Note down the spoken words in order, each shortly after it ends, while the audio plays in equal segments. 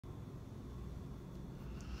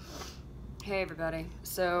Hey everybody.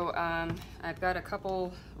 So I've got a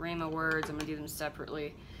couple Rhema words. I'm going to do them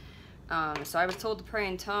separately. So I was told to pray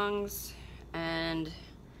in tongues, and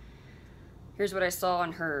here's what I saw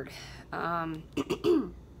and heard. I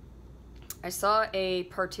saw a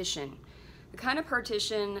partition. The kind of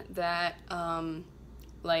partition that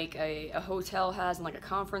like a hotel has in like a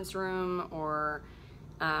conference room, or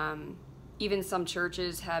even some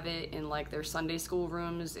churches have it in like their Sunday school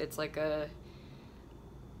rooms. It's like a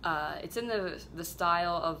it's in the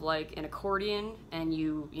style of like an accordion, and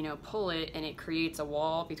you pull it and it creates a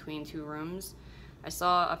wall between two rooms. I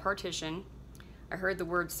saw a partition. I heard the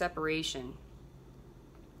word separation,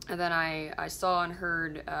 and then I saw and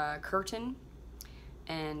heard curtain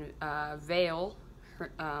and veil.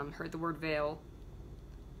 Heard the word veil,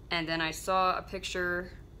 and then I saw a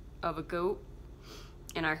picture of a goat,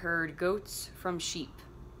 and I heard goats from sheep.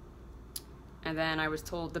 And then I was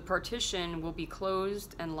told the partition will be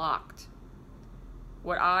closed and locked.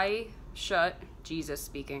 What I shut, Jesus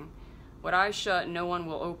speaking, what I shut no one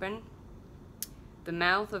will open. The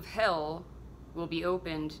mouth of hell will be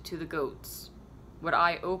opened to the goats. What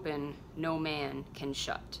I open no man can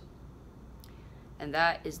shut. And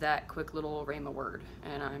that is that quick little Rhema word.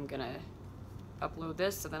 And I'm gonna upload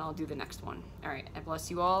this, so then I'll do the next one. Alright, I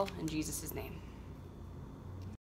bless you all in Jesus' name.